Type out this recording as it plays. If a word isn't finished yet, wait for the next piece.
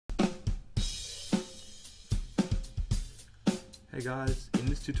Hey guys, in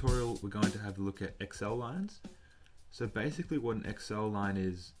this tutorial we're going to have a look at Excel lines. So basically what an Excel line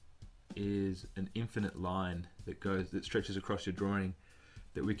is an infinite line that stretches across your drawing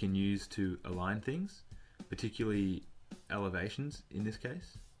that we can use to align things, particularly elevations in this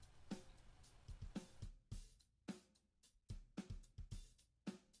case.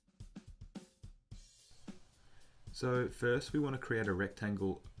 So first we want to create a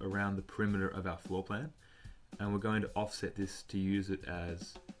rectangle around the perimeter of our floor plan, and we're going to offset this to use it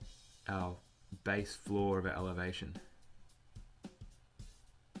as our base floor of our elevation.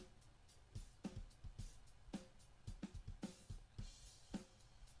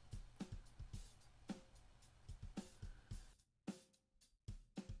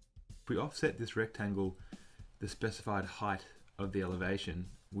 If we offset this rectangle the specified height of the elevation,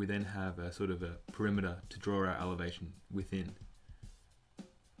 we then have a sort of a perimeter to draw our elevation within.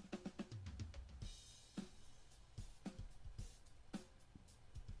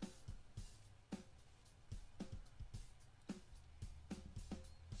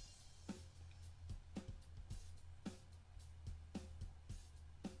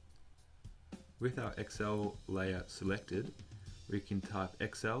 With our Excel layer selected, we can type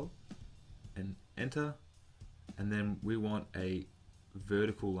Excel and enter, and then we want a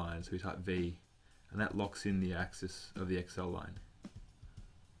vertical line, so we type V, and that locks in the axis of the Excel line.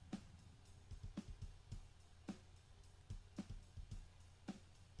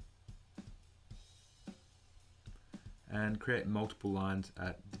 And create multiple lines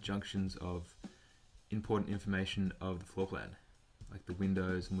at the junctions of important information of the floor plan, like the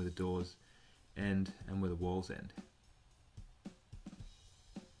windows and where the doors end and where the walls end.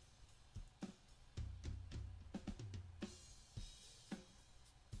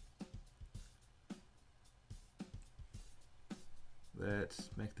 Let's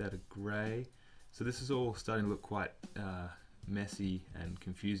make that a grey. So this is all starting to look quite messy and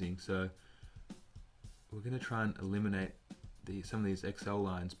confusing, so we're going to try and eliminate some of these Excel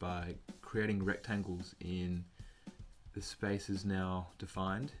lines by creating rectangles in the spaces now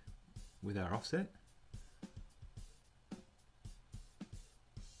defined with our offset,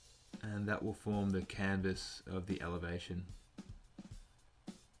 and that will form the canvas of the elevation.